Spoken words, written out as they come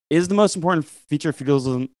is the most important feature of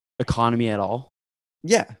feudalism economy at all?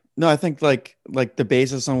 Yeah. No, I think like the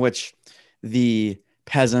basis on which the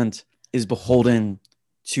peasant is beholden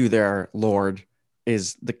to their lord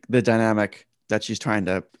is the dynamic that she's trying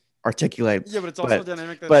to articulate. Yeah, but it's also a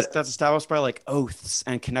dynamic that's established by like oaths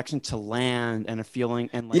and connection to land and a feeling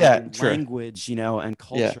and like and language, you know, and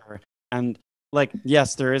culture. And like,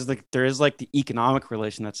 yes, there is like the economic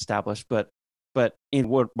relation that's established, but in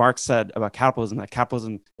what Marx said about capitalism, that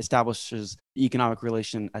capitalism establishes the economic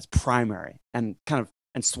relation as primary and kind of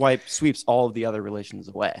sweeps all of the other relations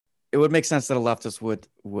away. It would make sense that a leftist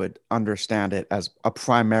would understand it as a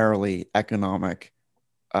primarily economic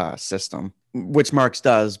system, which Marx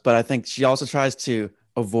does. But I think she also tries to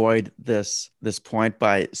avoid this point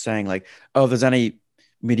by saying like, oh, if there's any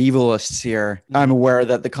medievalists here, I'm aware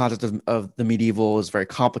that the concept of the medieval is very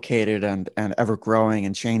complicated and ever growing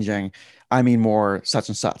and changing. I mean more such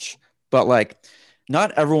and such. But like,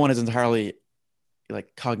 not everyone is entirely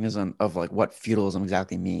like cognizant of like what feudalism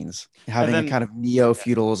exactly means. Having a kind of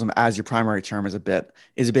neo-feudalism as your primary term is a bit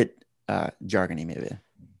jargony, maybe.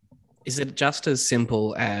 Is it just as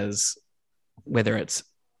simple as whether it's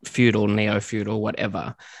feudal, neo-feudal,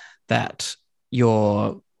 whatever, that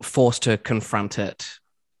you're forced to confront it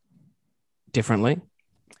differently?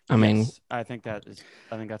 I mean, I think that's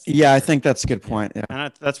I think that's a good point. Yeah.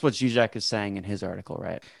 And that's what Zizek is saying in his article,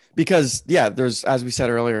 right? Because there's, as we said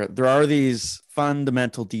earlier, there are these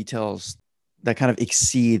fundamental details that kind of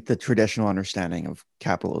exceed the traditional understanding of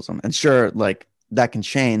capitalism. And sure, like that can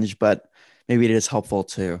change, but maybe it is helpful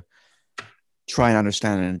to try and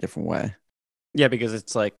understand it in a different way. Yeah, because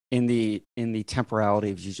it's like in the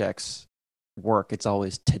temporality of Zizek's work, it's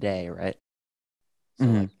always today, right? So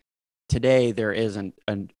like, today there is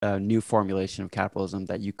a new formulation of capitalism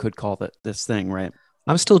that you could call this thing, right?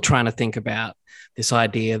 I'm still trying to think about this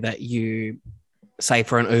idea that you, say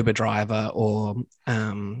for an Uber driver or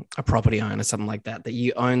a property owner, something like that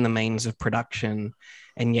you own the means of production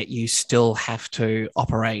and yet you still have to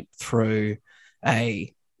operate through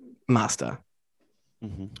a master.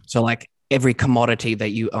 Mm-hmm. So like every commodity that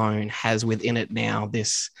you own has within it now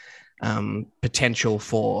this potential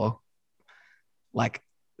for like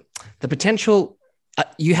the potential,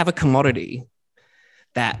 you have a commodity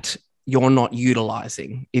that you're not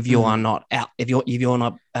utilizing if you are not out, if you're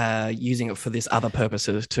not using it for this other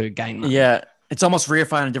purposes to gain money. Yeah, it's almost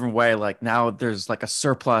reified in a different way. Like now there's like a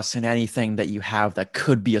surplus in anything that you have that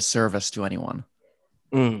could be a service to anyone.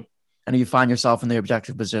 And if you find yourself in the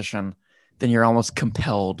objective position, then you're almost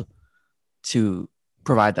compelled to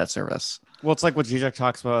provide that service. Well, it's like what Zizek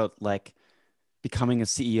talks about, like becoming a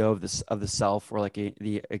CEO of the self, or like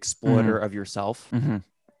the exploiter of yourself.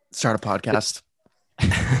 Start a podcast.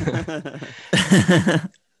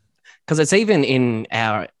 Because it's even in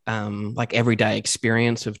our like everyday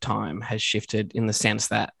experience of time has shifted in the sense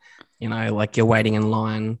that, you know, like you're waiting in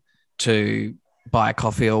line to buy a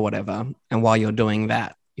coffee or whatever, and while you're doing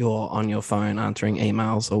that, you're on your phone answering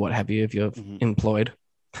emails or what have you if you're employed.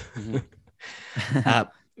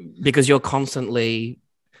 Because you're constantly,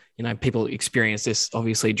 you know, people experience this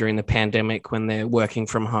obviously during the pandemic when they're working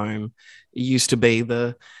from home. It used to be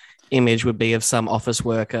the image would be of some office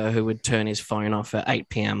worker who would turn his phone off at 8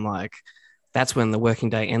 p.m. Like, that's when the working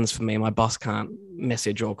day ends for me. My boss can't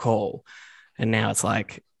message or call. And now it's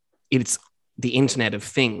like, it's the Internet of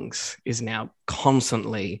Things is now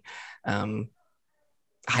constantly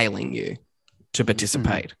hailing you to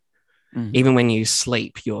participate. Even when you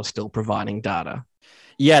sleep, you're still providing data.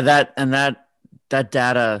 Yeah, that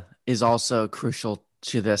data is also crucial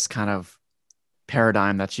to this kind of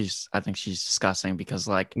paradigm that I think she's discussing, because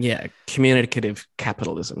like, yeah, communicative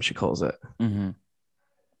capitalism, she calls it.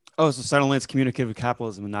 Oh, so suddenly it's communicative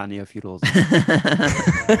capitalism and not neo-feudalism.